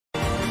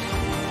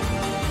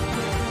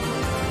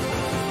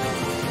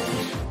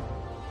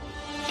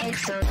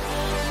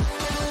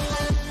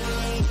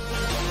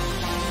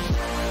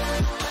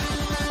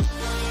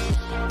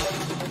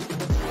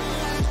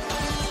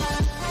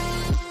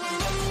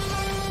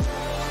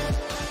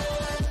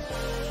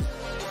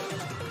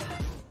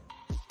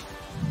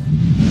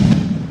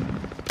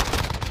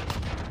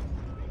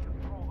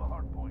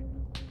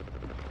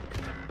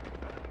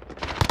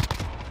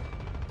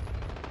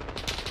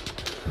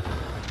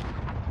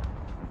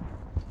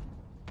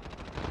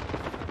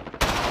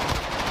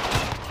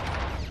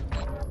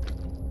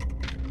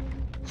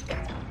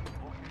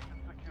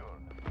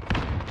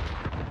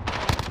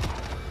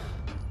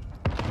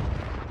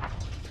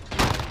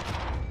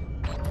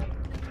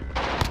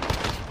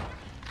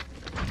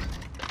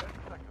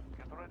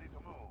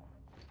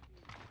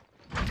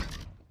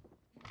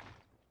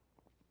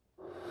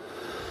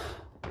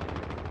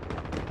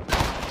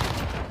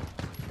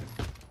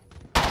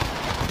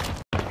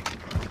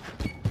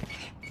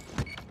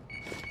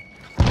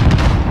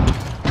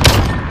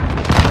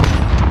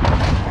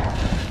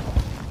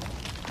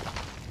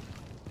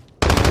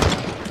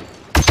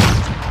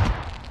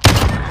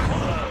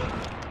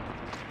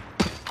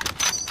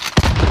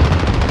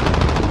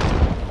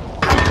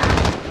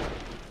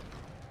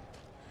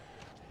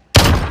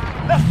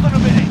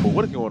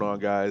What is going on,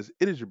 guys?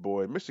 It is your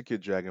boy,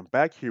 Mr.kiddragon,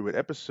 back here with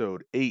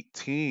episode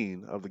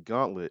 18 of the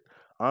Gauntlet.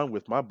 I'm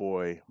with my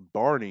boy,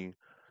 Barney. You know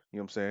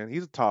what I'm saying?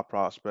 He's a top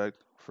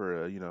prospect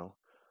for,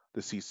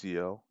 the CCL. You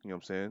know what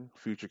I'm saying?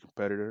 Future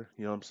competitor.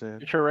 You know what I'm saying?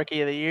 Future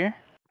Rookie of the Year.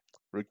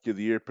 Rookie of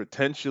the Year,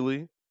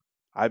 potentially.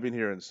 I've been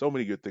hearing so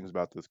many good things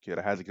about this kid.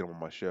 I had to get him on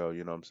my show.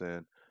 You know what I'm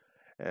saying?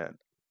 And,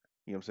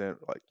 you know what I'm saying?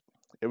 Like,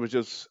 it was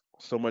just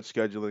so much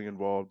scheduling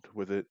involved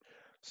with it.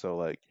 So,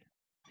 like,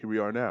 here we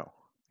are now.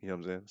 You know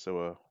what I'm saying?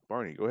 So,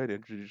 Barney, go ahead and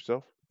introduce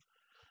yourself.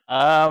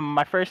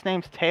 My first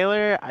name's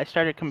Taylor. I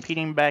started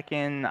competing back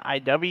in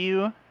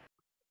IW.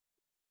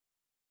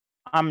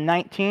 I'm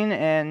 19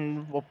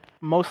 and will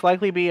most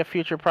likely be a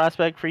future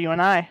prospect for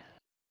UNI.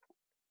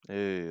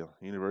 Hey,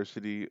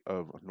 University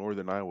of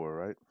Northern Iowa,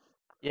 right?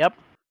 Yep.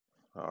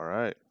 All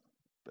right.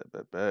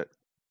 Bet.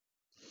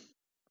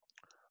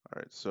 All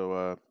right.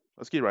 So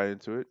let's get right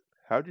into it.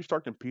 How'd you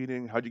start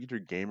competing? How'd you get your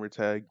gamer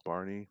tag,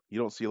 Barney? You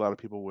don't see a lot of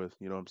people with,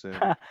 you know what I'm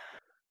saying?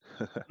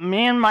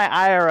 Me and my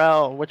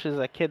IRL, which is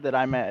a kid that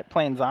I met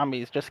playing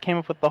zombies, just came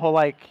up with the whole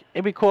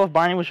it'd be cool if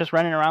Barney was just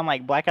running around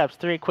like Black Ops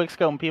 3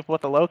 quickscoping people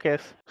with the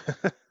locust.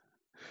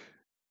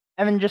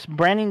 And then just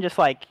Brandon just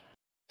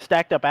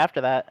stacked up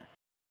after that.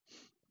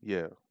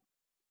 Yeah.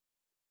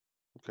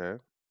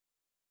 Okay.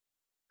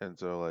 And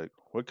so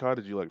what COD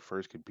did you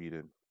first compete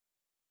in?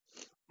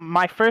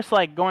 My first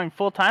going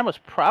full time was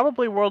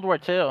probably World War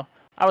II.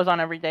 I was on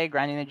every day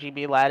grinding the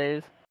GB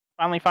ladders.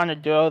 Finally found a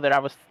duo that I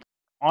was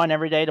on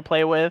every day to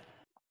play with.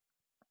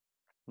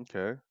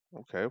 Okay.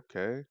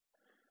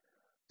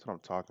 That's what I'm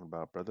talking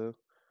about, brother.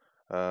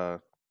 Uh,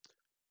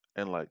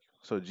 and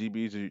so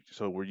GBs.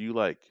 So were you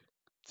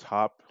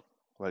top?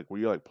 Were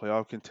you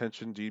playoff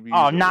contention GBs,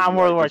 Oh, or were not you in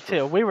World War just for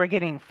II. We were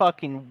getting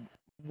fucking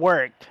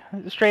worked.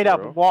 Straight for up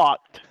real?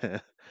 walked.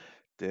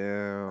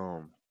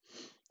 Damn.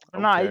 But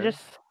no, Okay.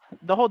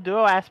 the whole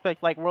duo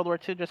aspect, like World War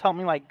II, just helped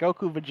me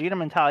Goku Vegeta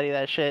mentality,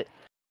 that shit.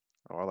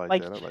 Oh, I like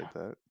Like, that. I like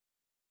that.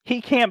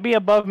 he can't be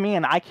above me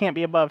and I can't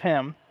be above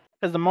him.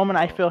 Because the moment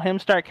I Oh, feel him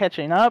start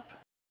catching up,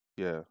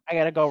 yeah. I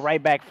gotta go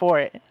right back for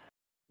it.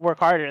 Work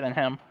harder than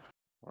him.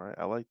 All right.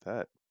 I like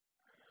that.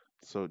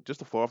 So just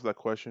to follow off that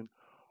question,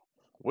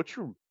 what's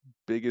your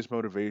biggest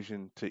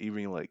motivation to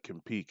even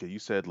compete? Because you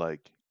said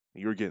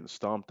you were getting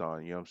stomped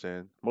on. You know what I'm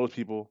saying? Most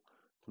people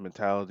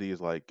mentality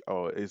is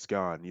oh, it's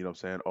gone. You know what I'm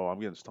saying? Oh, I'm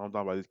getting stomped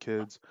on by these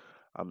kids.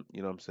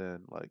 You know what I'm saying?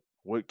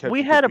 What kept We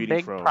you had a competing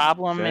big from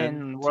problem then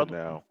in to World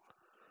now?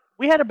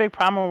 we had a big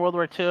problem in World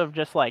War II of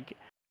just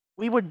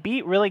we would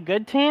beat really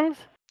good teams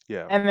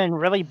Yeah. and then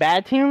really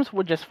bad teams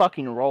would just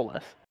fucking roll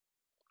us.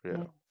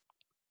 Yeah.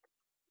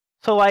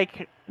 So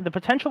the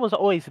potential was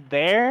always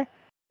there.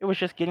 It was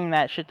just getting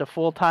that shit to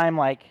full time,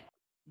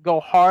 go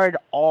hard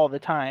all the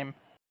time.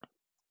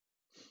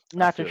 I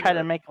Not to feel try to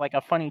that. make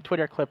a funny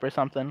Twitter clip or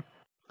something.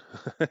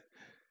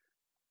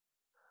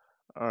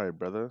 All right,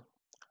 brother.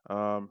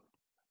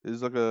 This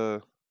is like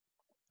a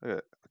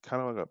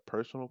kind of like a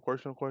personal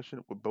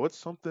question, but what's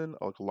something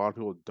a lot of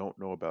people don't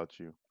know about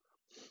you?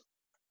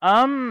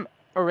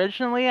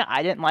 Originally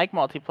I didn't like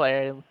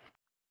multiplayer.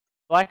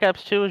 Black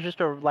Ops 2 was just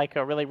a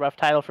really rough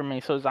title for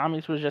me, so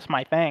zombies was just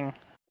my thing.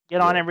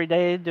 Get on Yeah. every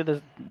day, do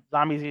the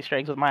zombies Easter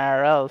eggs with my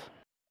IRLs.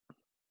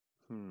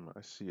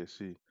 I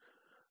see.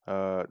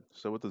 So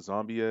with the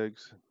zombie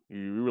eggs,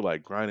 you were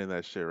grinding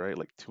that shit, right?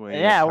 Like 2 a.m.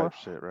 Yeah, type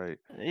shit, right?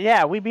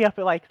 yeah, we'd be up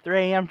at 3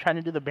 a.m. trying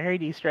to do the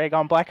buried Easter egg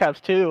on Black Ops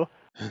 2.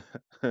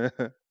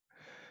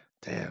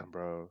 Damn,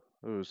 bro.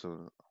 That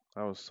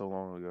was so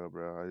long ago,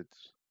 bro.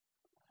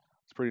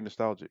 It's pretty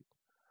nostalgic.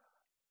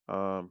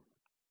 Um,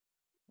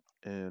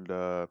 and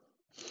all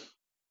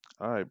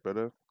right,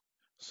 brother.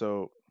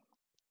 So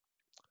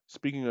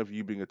speaking of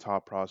you being a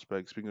top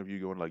prospect, speaking of you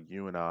going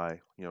you and I,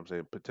 you know what I'm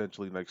saying,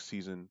 potentially next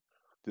season,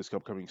 this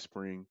upcoming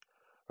spring,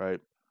 right?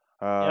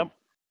 Um, Yep.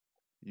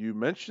 You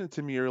mentioned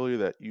to me earlier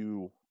that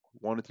you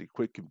wanted to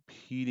quit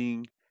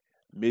competing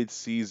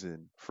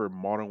mid-season for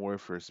Modern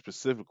Warfare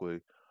specifically,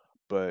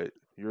 but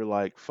you're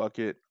like, fuck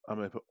it,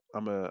 I'm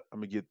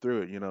gonna get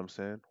through it. You know what I'm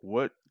saying?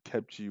 What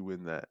kept you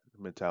in that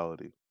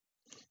mentality?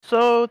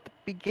 So at the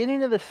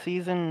beginning of the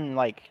season,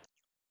 like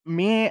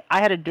I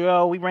had a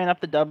duo. We ran up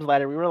the dubs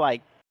ladder. We were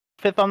like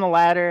fifth on the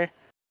ladder,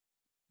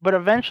 but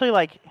eventually,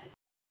 like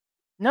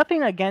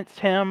nothing against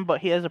him, but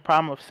he has a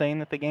problem of saying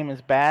that the game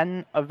is bad.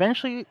 And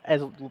eventually,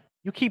 as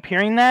you keep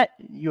hearing that,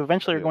 you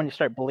eventually are Yeah, going to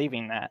start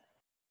believing that.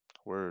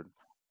 word.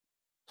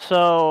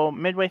 So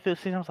midway through the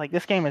season, I was like,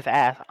 this game is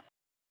ass.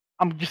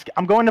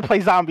 I'm going to play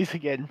zombies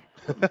again.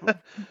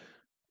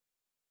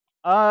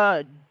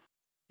 Uh,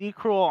 D.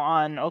 Cruel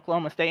on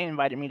Oklahoma State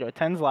invited me to a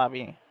tens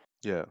lobby,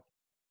 Yeah.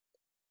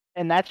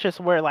 and that's just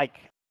where like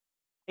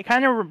it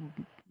kind of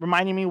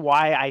reminded me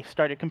why I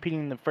started competing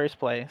in the first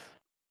place.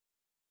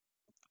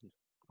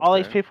 All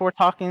these Okay. people were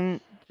talking,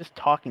 just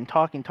talking,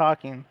 talking,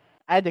 talking.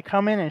 I had to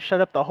come in and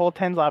shut up the whole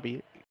tens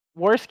lobby.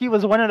 Worski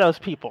was one of those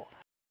people.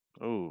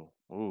 Ooh,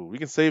 ooh. We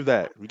can save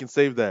that. We can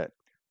save that.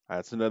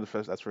 That's another.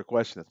 That's for a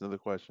question. That's another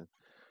question.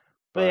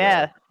 But But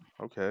yeah,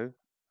 okay.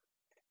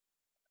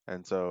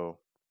 And so,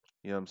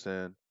 you know what I'm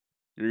saying?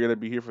 You're gonna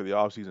be here for the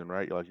off season,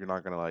 right? You're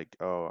not gonna like,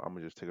 oh, I'm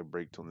gonna just take a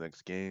break till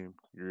next game.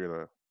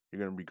 You're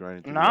gonna be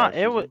grinding through the no, off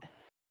it was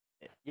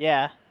season.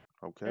 yeah,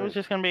 it was Okay.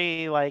 just gonna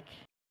be like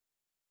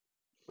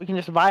we can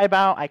just vibe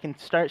out. I can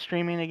start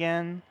streaming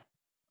again.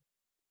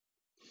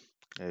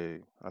 Hey,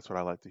 that's what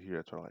I like to hear.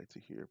 That's what I like to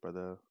hear,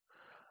 brother.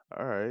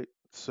 All right.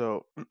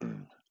 So,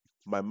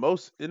 my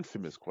most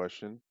infamous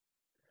question,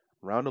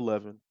 round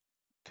 11,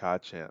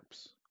 COD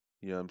champs.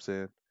 You know what I'm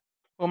saying?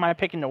 Who am I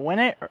picking to win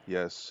it?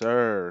 Yes,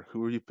 sir.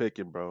 Who are you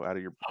picking, bro? Out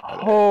of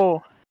Oh,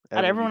 out of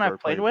everyone everyone you've I've ever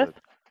played played with,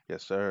 with?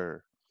 Yes,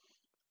 sir.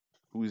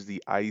 Who's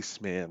the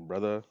Iceman,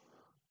 brother?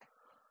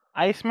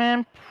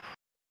 Iceman.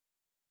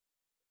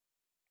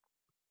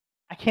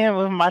 I can't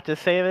believe I'm about to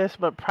say this,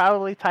 but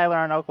probably Tyler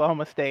on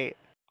Oklahoma State.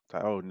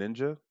 Oh,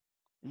 Ninja?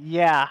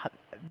 Yeah,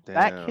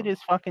 that kid Damn. is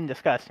fucking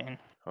disgusting.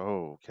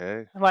 Oh,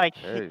 okay. Like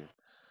Okay.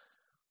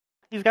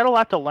 he's got a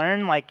lot to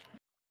learn. Like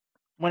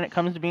when it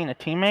comes to being a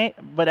teammate,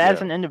 but as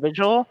Yeah. an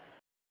individual,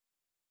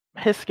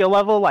 his skill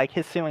level, like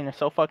his ceiling is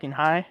so fucking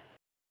high.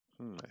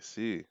 I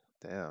see.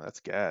 Damn, that's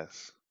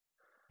gas.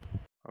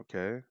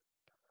 Okay.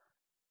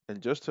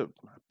 And just to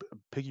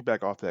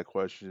piggyback off that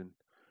question,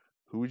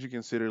 who would you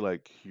consider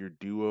like your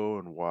duo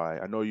and why?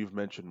 I know you've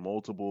mentioned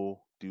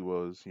multiple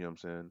duos, you know what I'm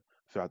saying,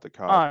 throughout the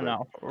CODs, Oh but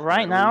no,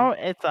 right currently, now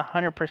it's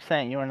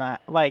 100% you and I,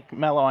 like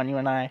Mello on you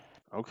and I.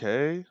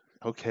 okay,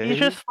 He's okay,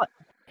 just like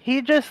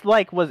he just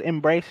like was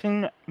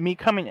embracing me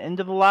coming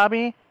into the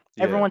lobby,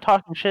 yeah, everyone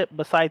talking shit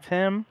besides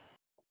him,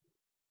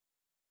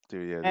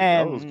 dude, yeah,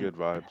 that was and good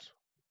vibes,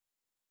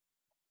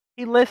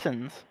 he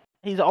listens.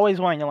 He's always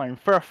wanting to learn.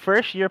 For a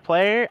first year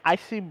player, I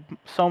see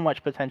so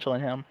much potential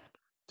in him.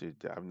 dude.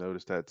 I've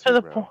noticed that To too,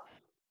 the point bro.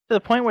 to the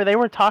point where they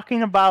were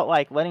talking about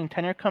like letting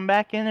Tenor come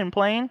back in and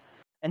playing,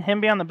 and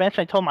him be on the bench.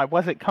 I told him I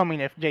wasn't coming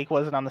if Jake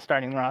wasn't on the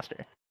starting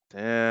roster.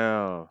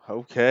 Damn,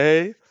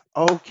 okay,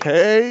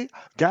 okay,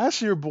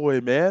 got your boy,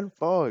 man.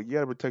 Fuck, you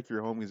gotta protect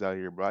your homies out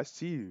here, bro. I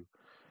see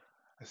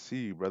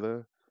you,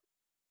 brother,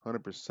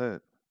 100%.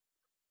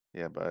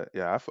 Yeah, but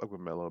yeah, I fuck with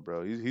Mello,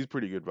 bro. He's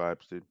pretty good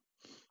vibes, dude.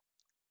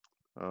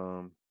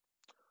 Um,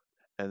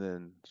 and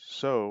then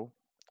so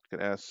I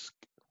can ask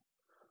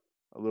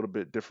a little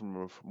bit different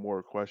of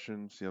more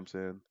questions. You know what I'm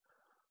saying?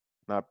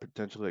 Not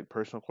potentially like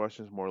personal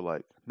questions, more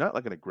like not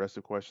like an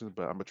aggressive questions,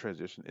 but I'm gonna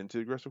transition into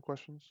aggressive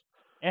questions.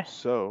 Yeah,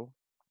 So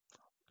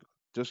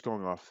just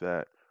going off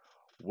that,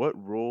 what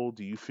role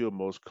do you feel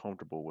most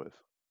comfortable with?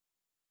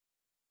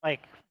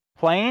 like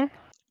playing.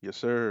 Yes,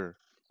 sir.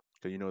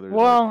 'Cause there's like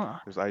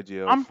Well, there's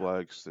IGL I'm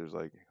flex, there's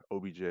like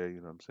OBJ.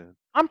 You know what I'm saying?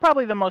 I'm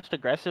probably the most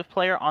aggressive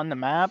player on the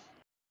map.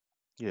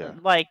 Yeah,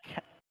 Like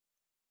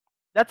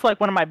that's like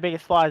one of my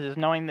biggest flaws is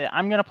knowing that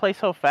I'm gonna play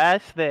so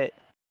fast that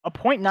a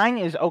 .9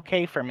 is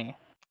okay for me,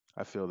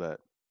 I feel that.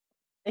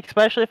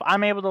 especially if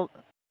I'm able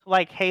to,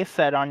 like Hayes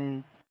said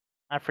on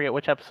I forget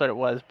which episode it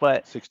was,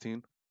 but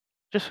 16.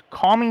 just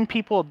calming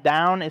people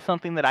down is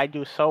something that I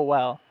do so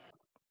well.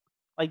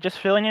 Like just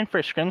filling in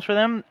for scrims for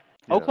them.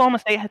 Yeah. Oklahoma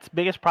State's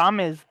biggest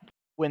problem is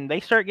when they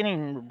start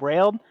getting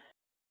railed,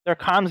 their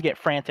comms get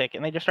frantic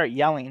and they just start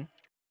yelling.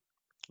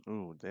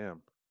 Ooh,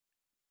 damn.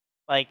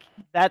 Like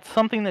that's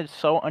something that's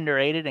so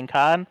underrated in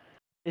COD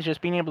is just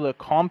being able to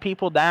calm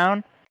people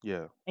down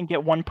Yeah, and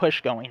get one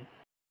push going.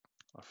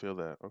 I feel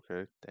that.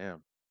 Okay,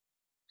 damn.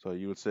 So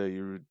you would say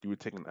you would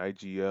take an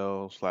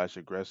IGL slash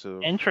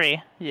aggressive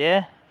Entry,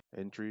 yeah.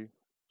 entry.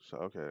 So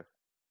okay,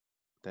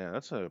 damn,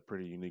 that's a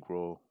pretty unique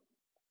role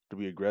to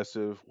be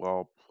aggressive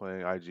while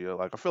playing IGL.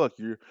 Like I feel like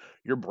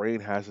your brain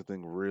has to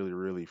think really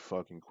really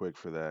fucking quick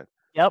for that.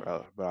 Yep.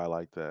 But I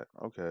like that.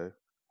 Okay,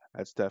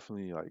 that's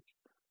definitely like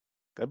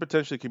that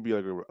potentially could be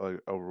like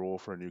a role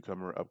for a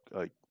newcomer up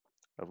like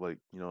of like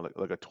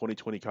like a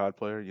 2020 COD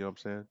player. You know what I'm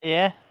saying?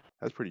 Yeah.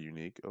 That's pretty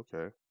unique.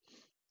 Okay.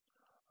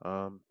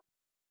 Um.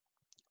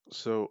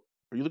 So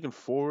are you looking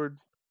forward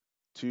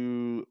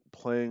to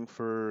playing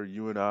for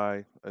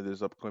UNI at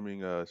this upcoming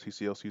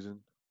CCL season,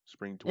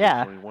 spring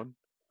Yeah.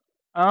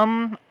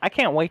 2021? I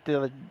can't wait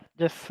to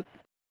just.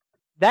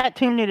 That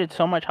team needed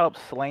so much help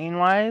slaying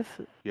wise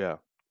Yeah,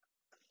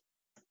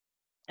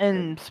 and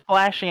and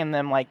splashing in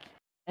them like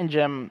in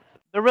gym.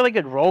 They're really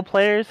good role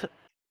players,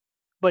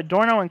 but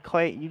Dorno and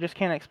Clay, you just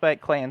can't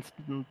expect Clay and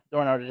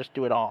Dorno to just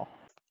do it all.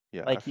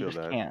 yeah, I Like you feel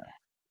just that. can't.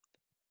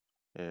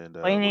 And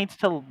Clay needs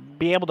to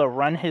be able to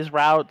run his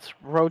routes,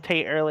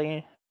 rotate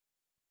early,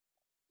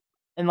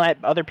 and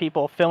let other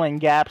people fill in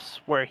gaps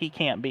where he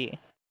can't be.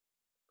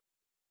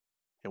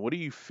 what do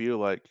you feel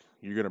like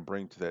you're gonna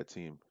bring to that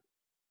team?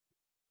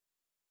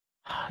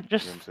 You know what I'm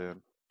Just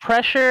saying?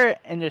 pressure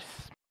and just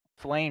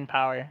slaying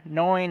power,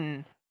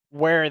 knowing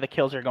where the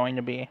kills are going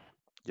to be.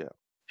 Yeah.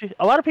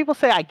 A lot of people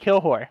say I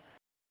kill whore,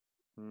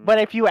 Mm, but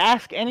if you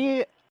ask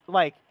any of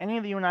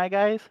the UNI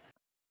guys,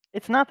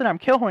 it's not that I'm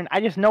kill whoring. I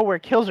just know where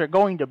kills are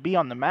going to be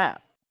on the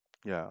map.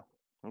 yeah.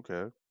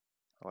 Okay.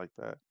 I like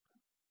that.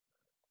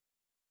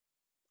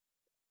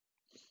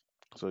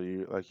 So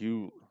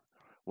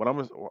what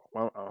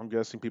I'm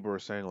guessing people are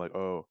saying like,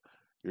 oh,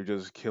 you're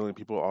just killing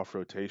people off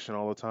rotation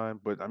all the time.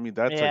 But I mean,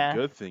 that's a Yeah.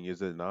 good thing,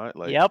 is it not?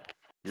 Like, Yep.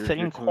 you're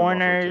Sitting killing them off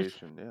corners.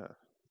 rotation. Yeah.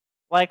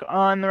 Like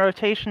on the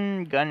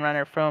rotation gun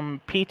runner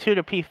from P2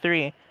 to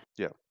P3.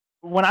 Yeah.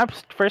 When I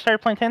first started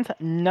playing tens,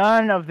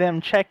 none of them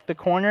checked the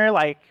corner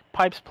like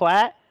pipes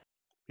plat.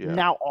 Yeah.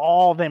 Now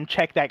all of them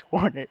check that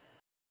corner.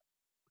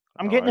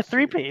 I'm Oh, getting I a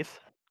three see. piece.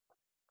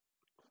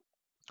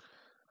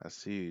 I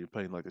see. You're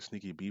playing like a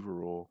sneaky beaver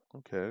role.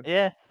 Okay.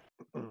 Yeah.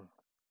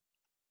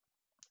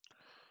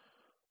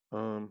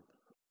 um.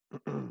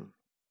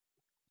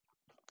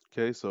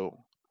 Okay. So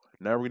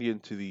now we're gonna get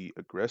into the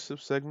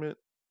aggressive segment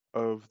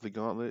of the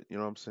gauntlet. You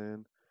know what I'm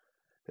saying?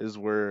 This is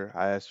where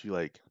I ask you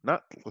like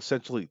not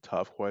essentially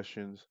tough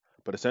questions,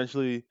 but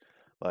essentially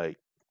like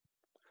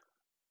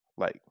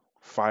like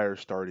fire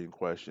starting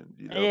questions.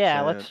 You know what I'm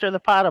Yeah, let's saying? stir the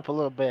pot up a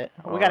little bit.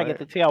 We All got to get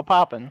right. the TL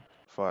popping.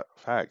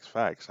 Facts,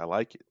 facts. I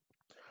like it.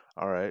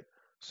 All right.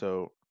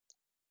 So,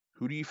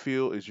 who do you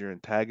feel is your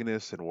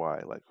antagonist and why?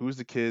 Like, who's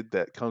the kid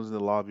that comes in the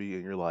lobby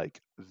and you're like,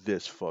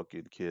 this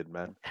fucking kid,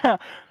 man?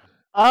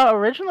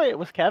 Originally it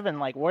was Kevin,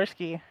 like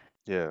Worski,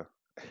 Yeah.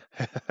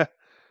 but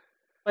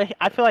I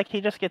Yeah. feel like he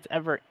just gets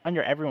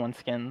under everyone's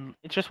skin.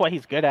 It's just what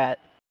he's good at.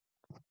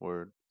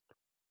 Word.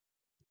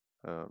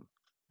 Um,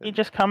 He and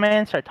just come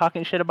in, start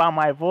talking shit about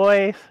my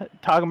voice,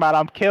 talking about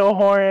I'm kill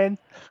horn.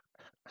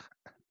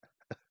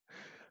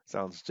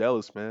 sounds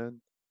jealous, man.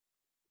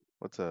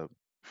 What's up?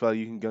 Feel like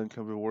you can gun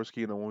cover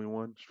Jaworski in a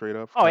 1v1 straight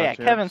up for Oh not yeah,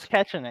 Kevin's champs?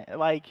 catching it.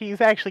 Like he's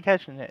actually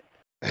catching it.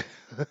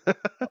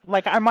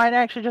 Like I might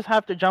actually just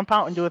have to jump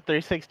out and do a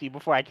 360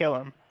 before I kill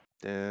him.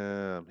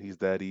 Damn, he's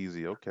that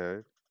easy. Okay.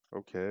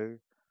 Okay.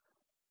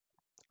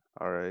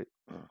 All right.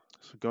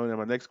 So going to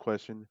my next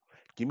question,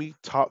 give me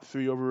top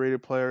three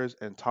overrated players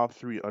and top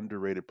three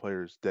underrated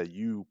players that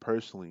you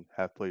personally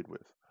have played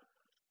with.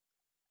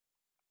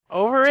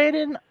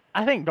 Overrated?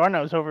 I think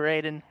Dorno's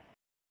overrated.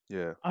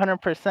 Yeah.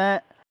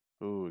 100%.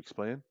 Ooh,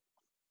 explain.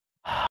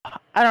 I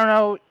don't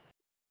know.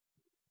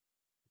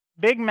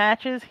 Big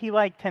matches, he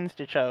like tends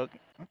to choke.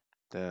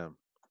 Damn.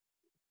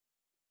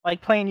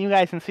 Like playing you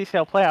guys in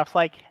CCL playoffs,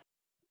 like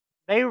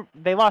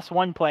they lost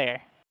one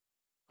player.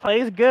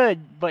 Plays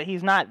good, but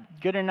he's not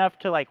good enough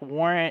to like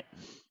warrant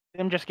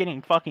them just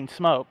getting fucking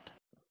smoked.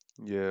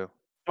 Yeah.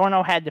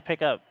 Dorno had to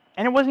pick up,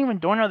 and it wasn't even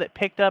Dorno that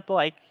picked up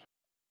like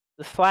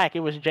the slack. It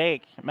was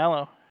Jake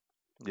Mello.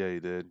 Yeah, he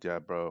did. Yeah,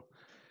 bro.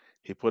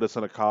 He put us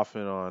in a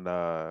coffin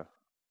on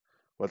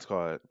what's it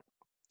called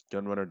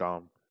Gunrunner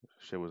Dom.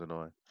 Shit was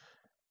annoying.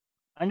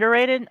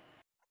 Underrated?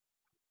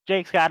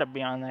 Jake's got to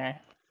be on there.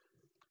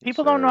 Yes,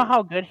 People don't know sir.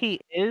 how good he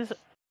is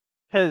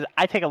because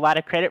I take a lot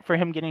of credit for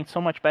him getting so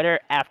much better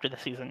after the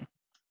season.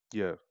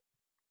 Yeah.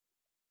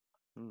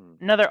 Hmm.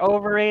 Another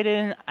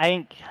overrated, I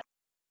think.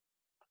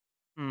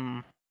 Hmm.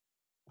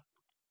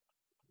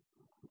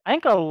 I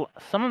think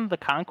some of the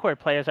Concord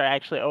players are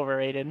actually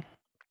overrated.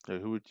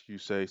 Who would you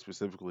say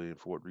specifically and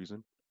for what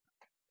reason?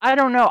 I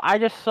don't know. I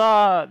just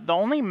saw the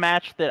only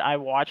match that I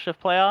watched of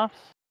playoffs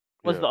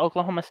was Yeah. the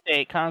Oklahoma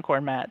State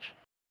Concord match.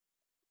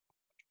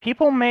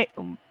 People may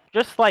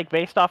just like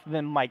based off of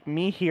them, like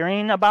me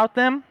hearing about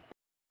them.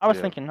 I was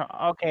Yeah. thinking,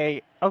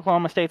 okay,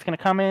 Oklahoma State's gonna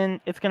come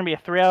in. It's gonna be a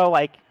 3-0.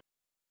 Like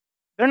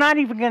they're not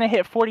even gonna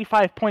hit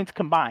 45 points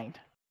combined.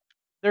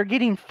 They're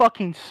getting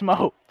fucking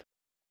smoked.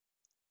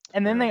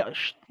 And then Damn.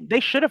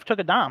 they should have took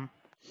a dom.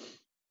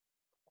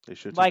 They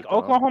should took a Like Dom.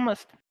 Oklahoma,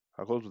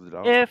 How close was the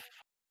Dom? if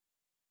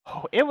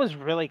it was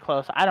really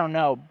close, I don't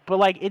know, but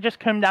like it just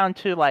came down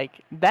to like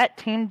that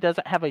team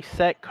doesn't have a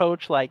set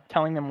coach like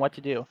telling them what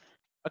to do.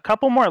 A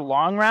couple more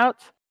long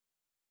routes,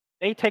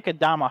 they take a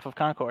dom off of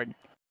Concord.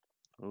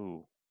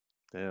 Ooh.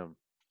 Damn.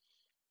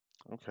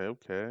 Okay.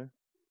 Okay.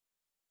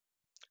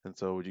 And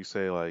so would you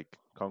say like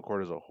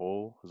Concord as a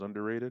whole is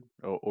underrated?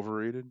 Oh,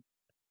 overrated?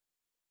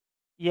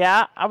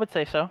 Yeah, I would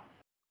say so.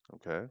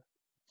 Okay.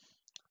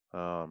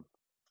 Um,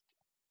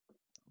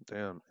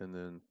 damn. And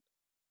then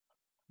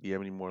do you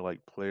have any more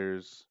like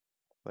players?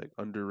 Like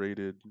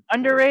underrated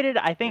Underrated,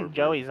 I or think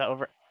overrated?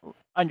 Joey's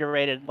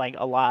underrated like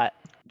a lot.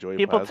 Joey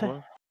People,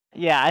 Plasma?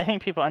 yeah, I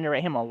think people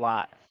underrate him a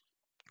lot.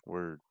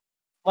 Word.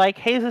 Like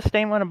Hayes'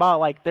 statement about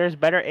like there's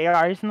better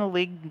ARs in the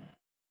league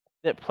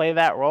that play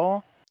that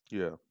role,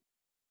 Yeah.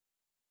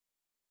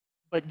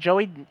 but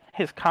Joey,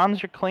 his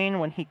comms are clean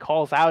when he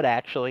calls out.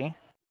 Actually,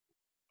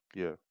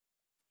 Yeah.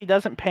 he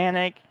doesn't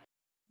panic.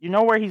 You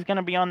know where he's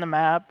gonna be on the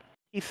map.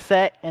 He's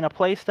set in a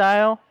play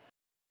style,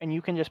 and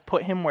you can just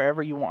put him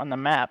wherever you want on the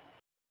map.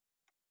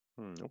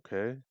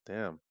 Okay.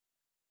 Damn.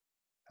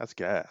 That's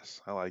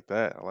gas. I like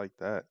that. I like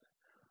that.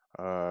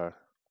 Uh,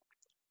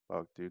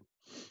 fuck, dude.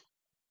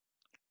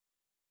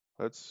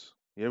 Let's.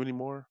 You have any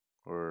more?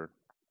 Or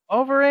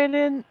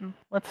Overrated?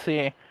 Let's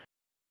see.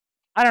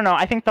 I don't know.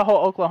 I think the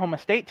whole Oklahoma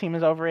State team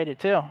is overrated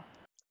too.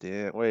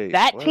 damn. Wait.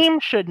 That What? team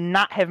should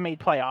not have made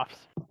playoffs.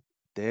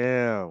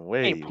 Damn. A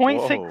Wait.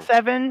 Whoa.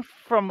 .67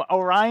 from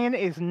Orion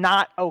is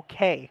not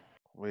okay.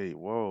 Wait.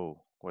 Whoa.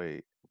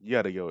 Wait. You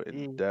got to go in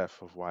Mm.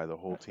 depth of why the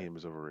whole team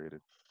is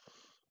overrated.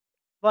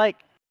 Like,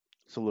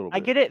 It's a little I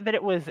bit. get it that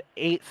it was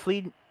eight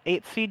seed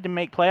to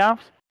make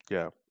playoffs,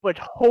 Yeah. but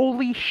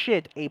holy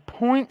shit, a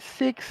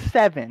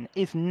 .67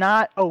 is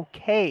not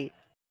okay.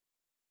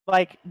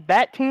 Like,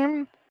 that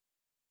team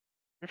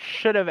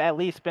should have at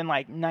least been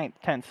like 9th,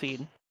 10th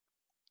seed.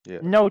 Yeah.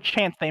 No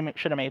chance they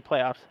should have made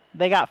playoffs.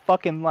 They got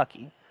fucking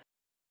lucky.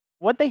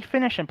 What'd they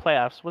finish in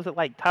playoffs? Was it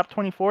like top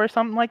 24 or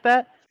something like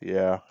that?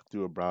 Yeah.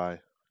 Do a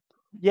bye.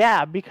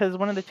 Yeah, because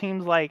one of the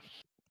teams like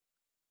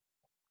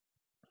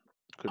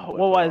Couldn't play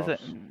what was it?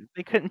 playoffs.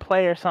 They couldn't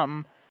play or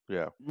something.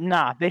 Yeah.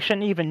 Nah, they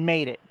shouldn't even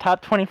made it.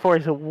 Top 24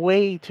 is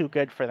way too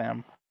good for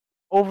them.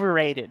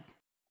 Overrated.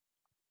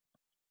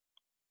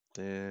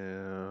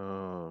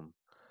 Damn.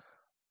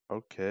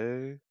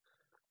 Okay.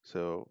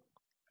 So,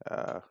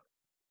 uh,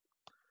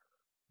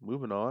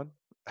 moving on.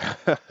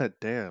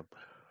 Damn.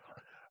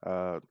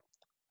 Uh,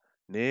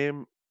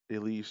 name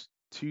at least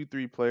two,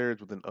 three players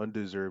with an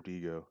undeserved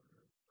ego.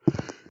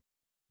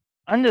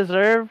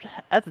 Undeserved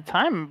at the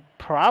time,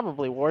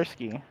 probably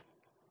Worski.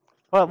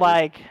 But Word.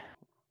 like,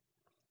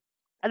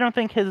 I don't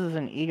think his is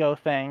an ego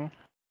thing.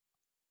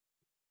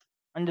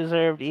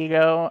 Undeserved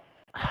ego.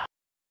 I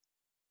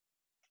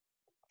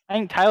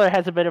think Tyler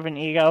has a bit of an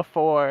ego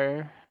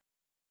for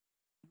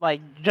like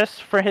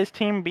just for his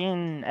team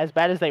being as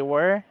bad as they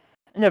were.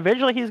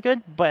 Individually he's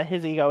good, but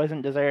his ego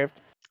isn't deserved.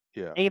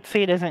 Yeah, 8th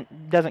seed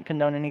doesn't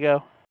condone an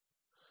ego.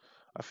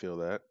 I feel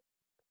that.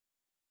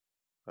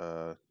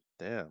 Uh,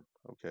 damn.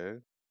 Okay.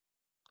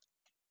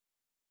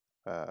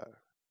 Uh,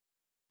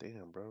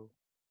 damn, bro.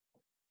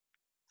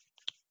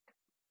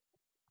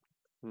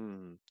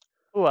 Hmm.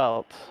 Who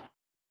else?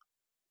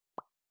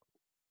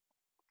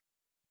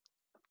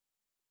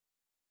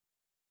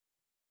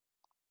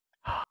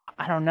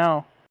 I don't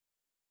know.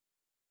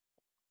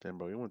 Damn,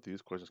 bro. We went through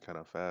these questions kind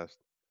of fast.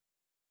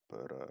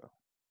 But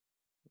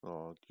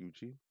oh,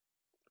 Gucci.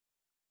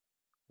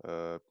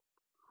 Uh,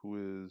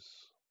 who is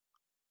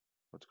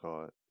what's it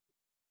called?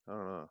 I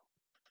don't know.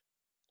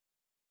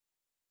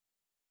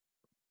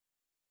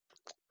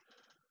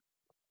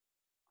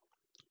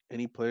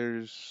 Any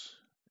players?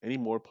 Any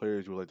more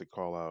players you would like to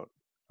call out?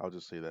 I'll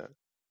just say that.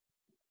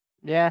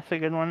 Yeah, it's a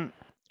good one.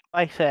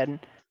 Like I said,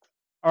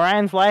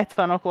 Orion's Lights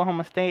on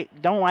Oklahoma State.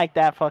 Don't like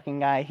that fucking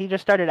guy. He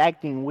just started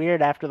acting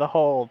weird after the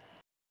whole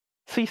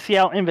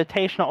CCL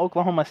Invitational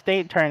Oklahoma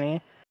State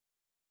tourney.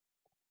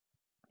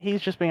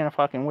 He's just being a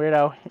fucking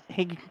weirdo.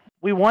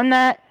 We won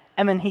that,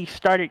 and then he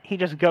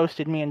just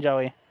ghosted me and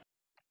Joey.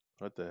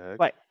 What the heck?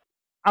 Like,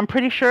 I'm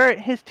pretty sure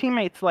his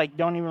teammates like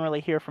don't even really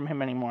hear from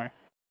him anymore.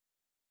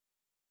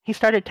 He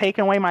started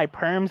taking away my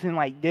perms in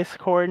like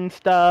Discord and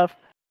stuff.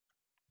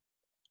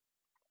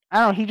 I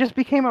don't know, he just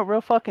became a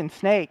real fucking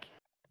snake.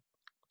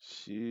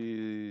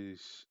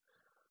 Sheesh.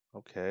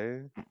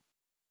 Okay.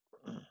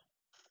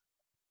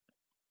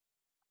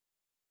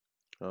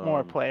 More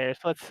Um. players.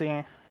 Let's see.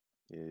 Yeah.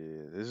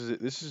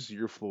 This is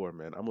your floor,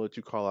 man. I'm gonna let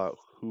you call out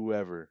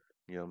whoever.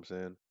 You know what I'm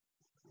saying?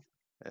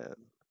 And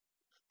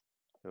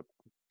yep.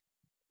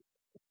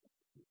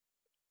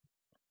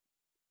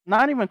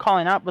 Not even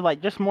calling out, but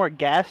like just more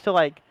gas to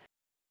like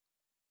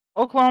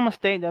Oklahoma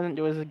State doesn't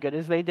do as good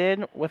as they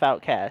did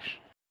without Cash.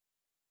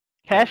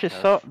 Yeah. Cash is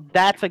so Cash.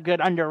 that's a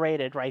good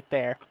underrated right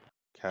there.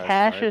 Cash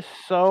Cash Snipe. is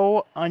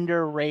so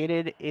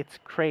underrated, it's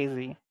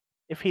crazy.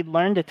 If he'd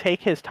learned to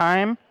take his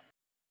time,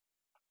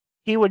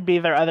 he would be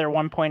their other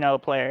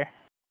 1.0 player.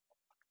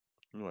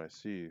 Oh, I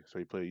see. So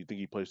he play. You think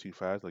he plays too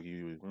fast? Like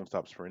he won't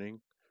stop sprinting?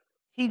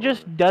 He Or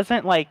just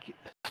doesn't like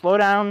slow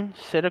down,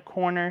 sit a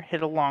corner,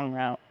 hit a long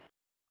route.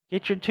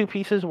 Get your two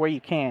pieces where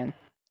you can.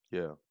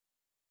 yeah.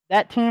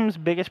 That team's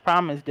biggest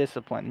problem is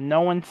discipline. No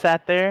one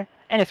sat there,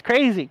 and it's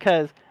crazy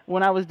because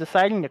when I was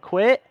deciding to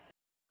quit,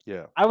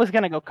 Yeah. I was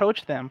gonna go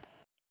coach them.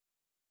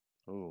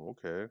 Oh,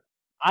 okay.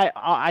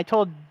 I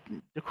told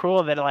the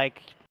crew that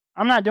like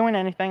I'm not doing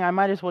anything. I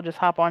might as well just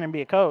hop on and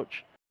be a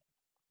coach.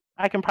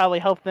 I can probably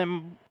help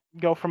them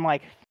go from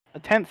like a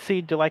 10th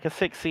seed to like a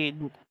 6th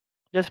seed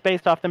just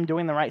based off them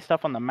doing the right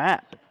stuff on the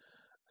map.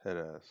 Head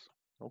ass.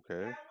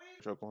 Okay.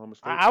 Oklahoma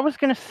State. I was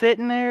gonna sit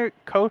in there,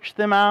 coach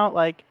them out,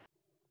 like,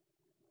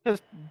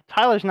 because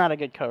Tyler's not a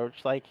good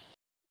coach. Like,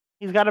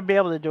 he's got to be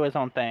able to do his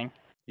own thing.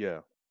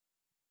 Yeah.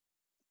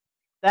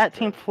 That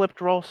team Okay.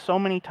 flipped roles so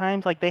many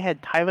times. Like, they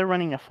had Tyler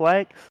running a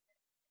flex,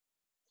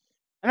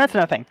 and that's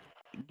nothing.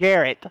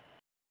 Garrett,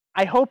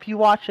 I hope you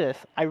watch this.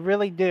 I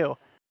really do.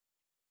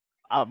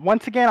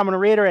 Once again, I'm gonna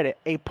reiterate it: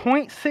 a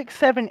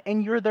 .67,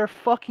 and you're their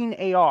fucking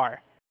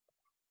AR.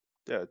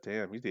 Yeah.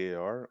 Damn. He's the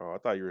AR. Oh, I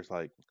thought you were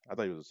like. I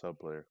thought he was a sub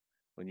player.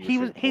 When you were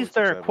saying He's point six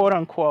their seven. quote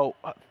unquote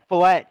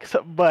flex,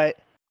 but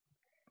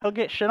he'll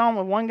get shit on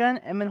with one gun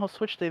and then he'll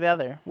switch to the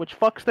other, which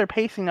fucks their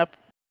pacing up.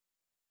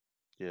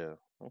 Yeah.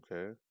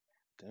 Okay.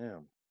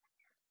 Damn.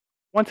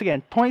 Once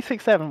again,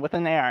 .67 with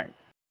an AR.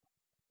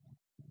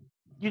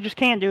 You just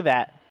can't do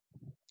that.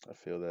 I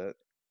feel that.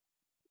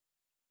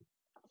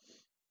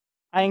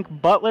 I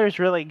think Butler's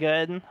really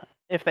good.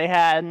 If they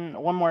had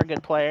one more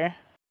good player.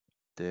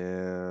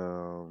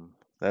 Damn.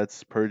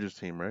 That's Purge's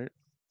team, right?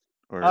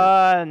 Or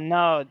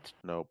No, it's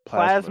no,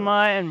 Plasma. Plasma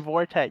and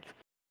Vortex.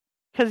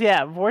 Because,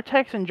 yeah,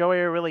 Vortex and Joey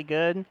are really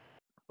good.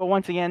 But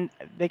once again,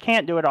 they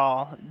can't do it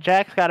all.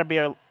 Jack's got to be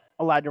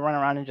allowed to run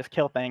around and just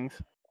kill things.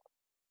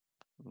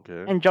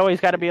 Okay. And Joey's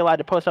I got to see. be allowed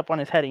to post up on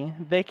his heady.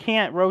 They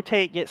can't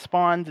rotate, get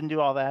spawns, and do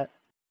all that.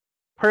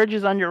 Purge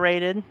is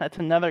underrated. That's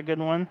another good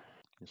one.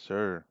 Yes,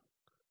 sir.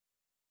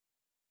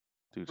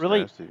 Dude's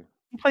Really, nasty.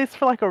 he plays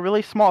for like a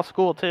really small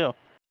school too.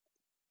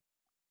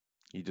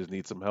 He just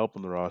needs some help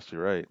on the roster,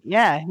 right?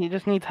 Yeah, he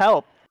just needs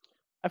help.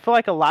 I feel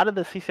like a lot of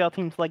the CCL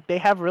teams, like, they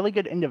have really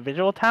good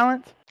individual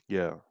talents,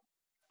 Yeah.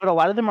 but a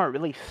lot of them are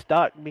really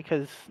stuck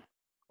because,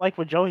 like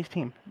with Joey's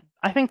team,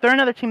 I think they're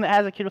another team that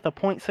has a kid with a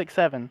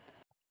 .67.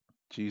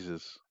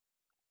 Jesus.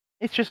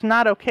 It's just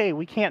not okay.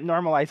 We can't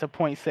normalize a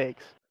 .6.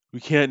 We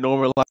can't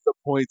normalize the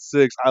point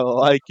six. I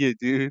like it,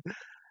 dude.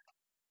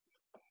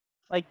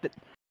 Like,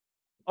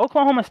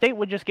 Oklahoma State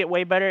would just get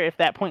way better if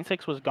that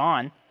 .6 was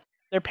gone.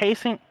 Their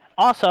pacing,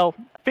 also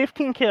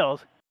 15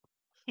 kills.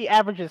 He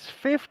averages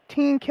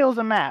 15 kills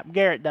a map.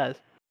 Garrett does.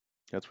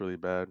 That's really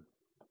bad.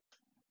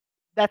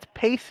 That's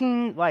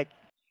pacing. Like,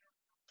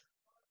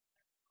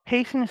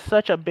 pacing is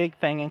such a big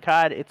thing in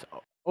COD. It's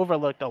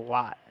overlooked a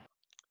lot.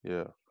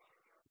 Yeah.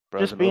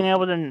 Bro, Just being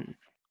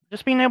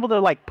able to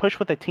like push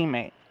with a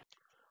teammate.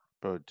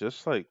 bro,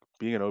 just like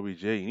being an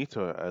OBJ, you need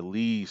to at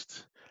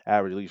least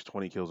average at least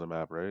 20 kills a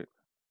map, right?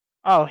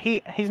 Oh,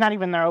 he's not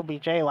even their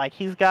OBJ. Like,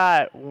 he's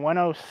got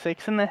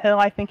 106 in the hill,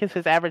 I think is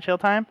his average hill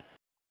time.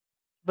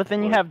 But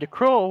then you What? have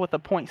DeCruel with a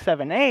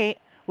 .78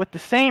 with the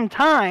same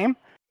time.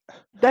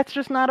 That's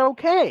just not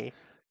okay.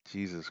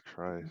 Jesus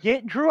Christ.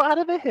 Get Drew out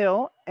of the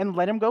hill and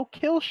let him go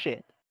kill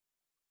shit.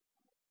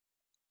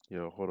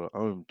 Yo, hold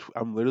on.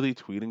 I'm literally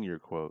tweeting your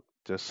quote.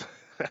 Just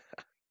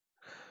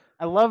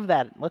I love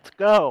that. Let's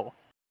go.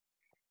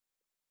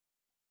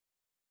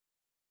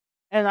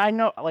 And I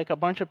know, like, a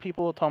bunch of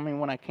people told me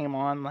when I came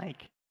on,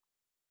 like,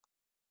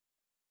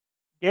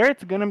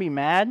 Garrett's gonna be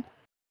mad.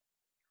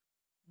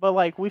 But,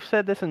 like, we've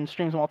said this in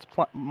streams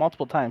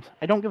multiple times.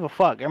 I don't give a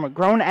fuck. I'm a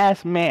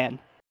grown-ass man.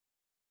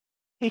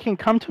 He can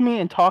come to me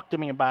and talk to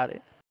me about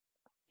it.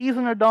 He's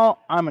an adult.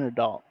 I'm an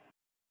adult.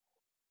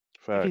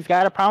 If he's facts.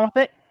 got a problem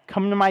with it,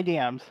 come to my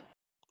DMs.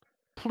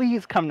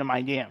 Please come to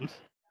my DMs.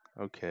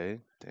 Okay.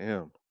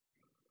 Damn.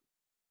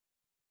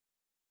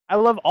 I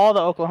love all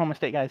the Oklahoma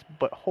State guys,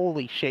 but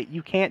holy shit,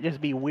 you can't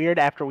just be weird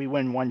after we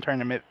win one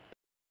tournament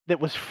that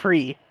was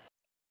free.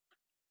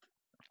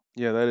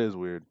 Yeah, that is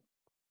weird.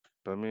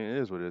 But I mean, it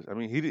is what it is. I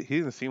mean, he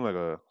doesn't seem like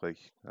I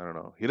don't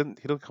know. He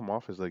doesn't come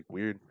off as like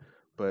weird,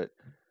 but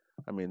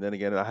I mean, then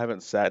again, I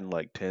haven't sat in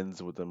like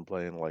tens with them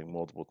playing like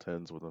multiple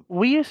tens with him.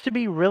 We used to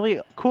be really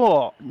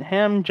cool.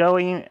 Him,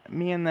 Joey,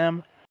 me, and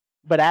them.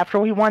 But after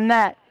we won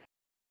that,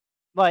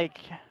 like,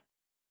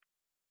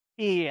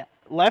 he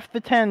left the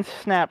 10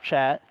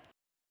 Snapchat.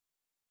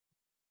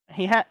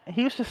 He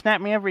used to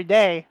snap me every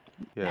day.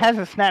 Yeah.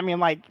 Hasn't snapped me in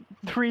like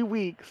 3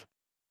 weeks.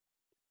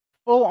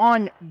 Full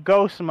on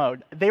ghost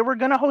mode. They were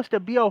gonna host a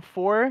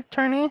BO4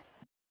 tourney,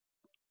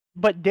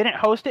 but didn't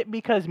host it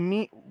because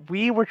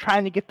we were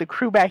trying to get the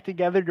crew back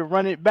together to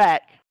run it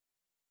back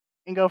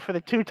and go for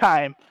the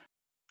 2-time.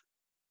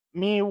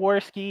 Me,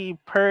 Worski,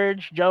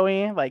 Purge,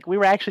 Joey, like, we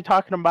were actually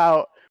talking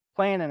about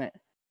playing in it.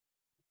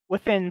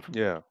 Within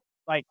Yeah.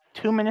 like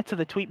 2 minutes of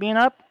the tweet being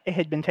up, it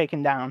had been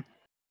taken down.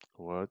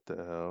 What the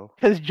hell?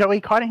 Because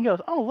Joey caught it and he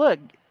goes, "Oh, look,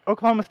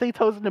 Oklahoma State's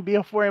hosting a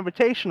BO4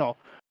 Invitational."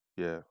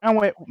 Yeah. And I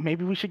went,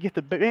 maybe we should get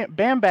the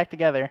band back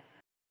together.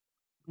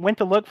 Went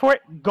to look for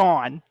it,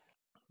 gone.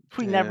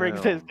 We never Damn.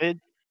 existed.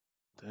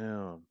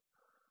 Damn.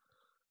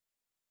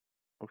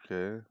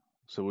 Okay.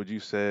 So would you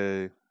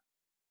say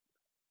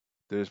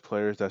there's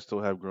players that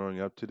still have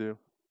growing up to do?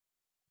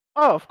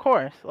 Oh, of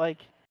course. Like,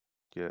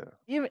 Yeah.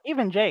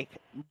 even Jake.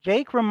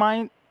 Jake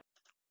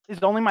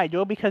is only my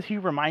duo because he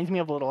reminds me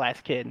of a little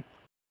ass kid.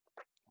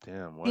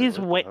 Damn. What? He's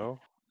What the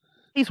hell?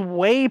 he's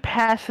way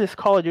past this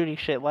Call of Duty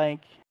shit. Like,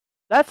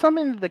 that's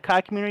something that the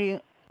COD community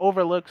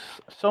overlooks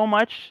so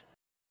much.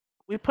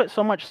 We put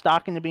so much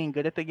stock into being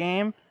good at the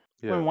game.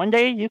 Yeah. When one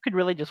day you could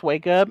really just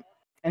wake up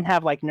and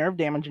have like nerve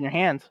damage in your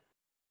hands.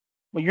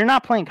 Well, you're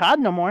not playing COD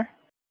no more.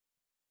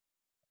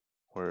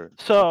 Word.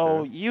 So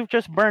Okay. you've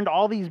just burned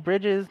all these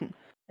bridges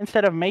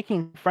instead of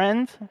making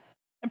friends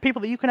and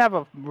people that you can have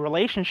a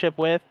relationship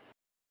with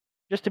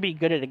just to be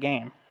good at a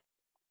game.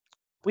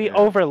 We Damn.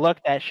 overlook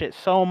that shit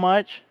so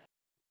much.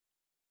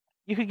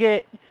 You could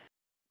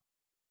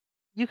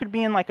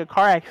be in like a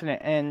car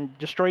accident and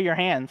destroy your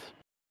hands.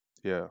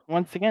 Yeah.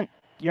 Once again,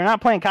 you're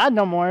not playing COD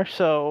no more,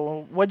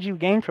 so what'd you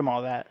gain from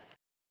all that?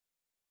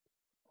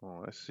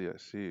 Oh, I see. I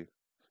see.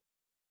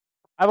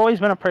 I've always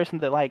been a person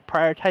that like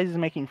prioritizes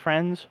making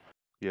friends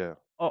Yeah.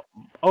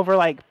 over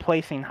like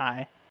placing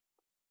high.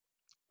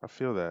 I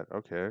feel that.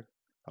 Okay.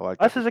 I like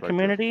that Us as a perspective.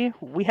 community,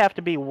 we have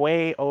to be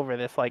way over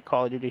this like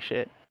Call of Duty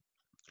shit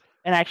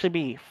and actually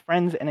be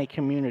friends in a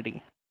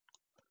community.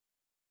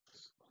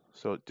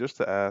 So just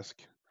to ask,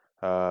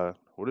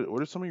 what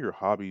are some of your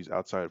hobbies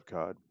outside of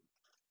COD?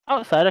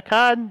 Outside of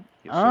COD,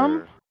 Yes,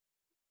 sir.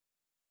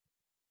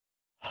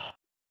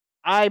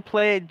 I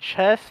played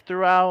chess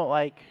throughout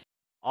like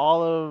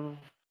all of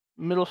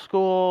middle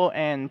school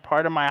and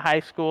part of my high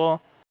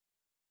school.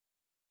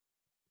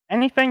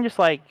 Anything just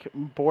like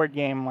board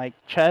game, like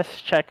chess,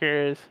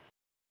 checkers,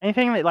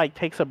 anything that like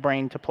takes a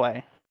brain to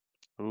play.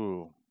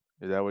 Ooh,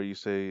 is that what you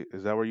say?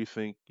 Is that where you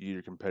think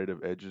your competitive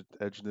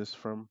edgeness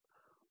from,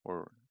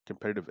 or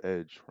competitive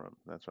edge from?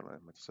 That's what I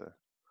meant to say.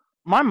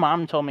 My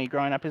mom told me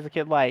growing up as a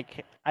kid,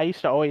 like I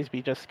used to always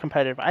be just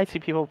competitive. I see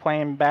people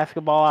playing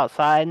basketball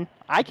outside.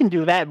 I can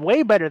do that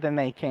way better than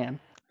they can.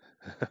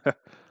 I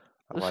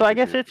So like I it,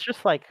 guess dude. it's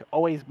just like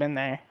always been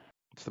there.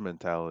 It's the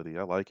mentality.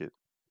 I like it.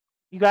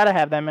 You gotta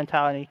have that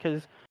mentality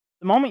because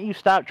the moment you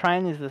stop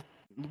trying is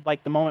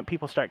like the moment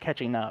people start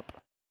catching up.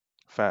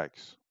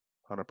 Facts.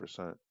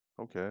 100%.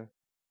 Okay.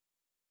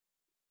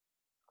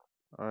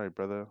 All right,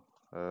 brother.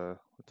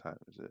 What time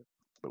is it?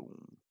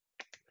 Boom.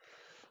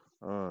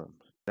 Um,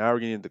 Now we're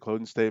getting into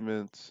closing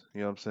statements.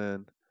 You know what I'm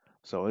saying?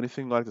 So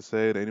anything you'd like to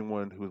say to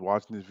anyone who's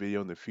watching this video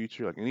in the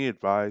future, like any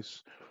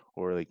advice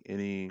or like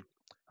any,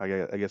 I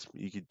guess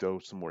you could throw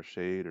some more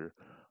shade or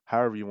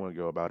however you want to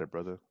go about it,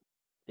 brother.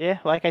 Yeah,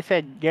 like I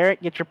said,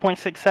 Garrett, get your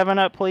 .67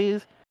 up,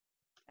 please.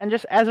 And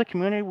just as a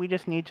community, we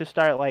just need to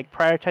start like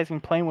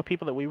prioritizing playing with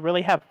people that we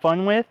really have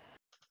fun with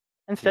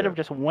instead Yeah, of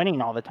just winning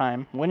all the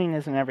time. Winning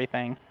isn't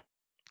everything.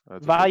 that's a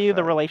big Value the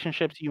fact.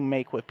 relationships you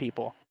make with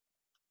people.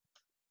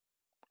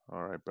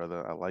 All right,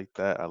 brother. I like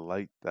that. I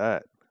like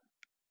that.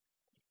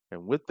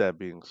 And with that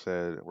being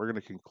said, we're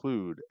going to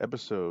conclude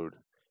episode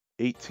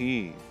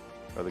 18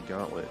 of the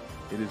Gauntlet.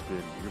 It has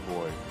been your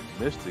boy,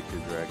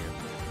 Mr.kiddragon,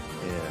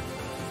 and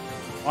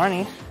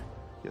Arnie.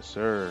 yes,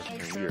 sir.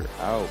 And we are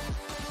out.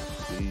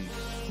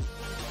 Peace.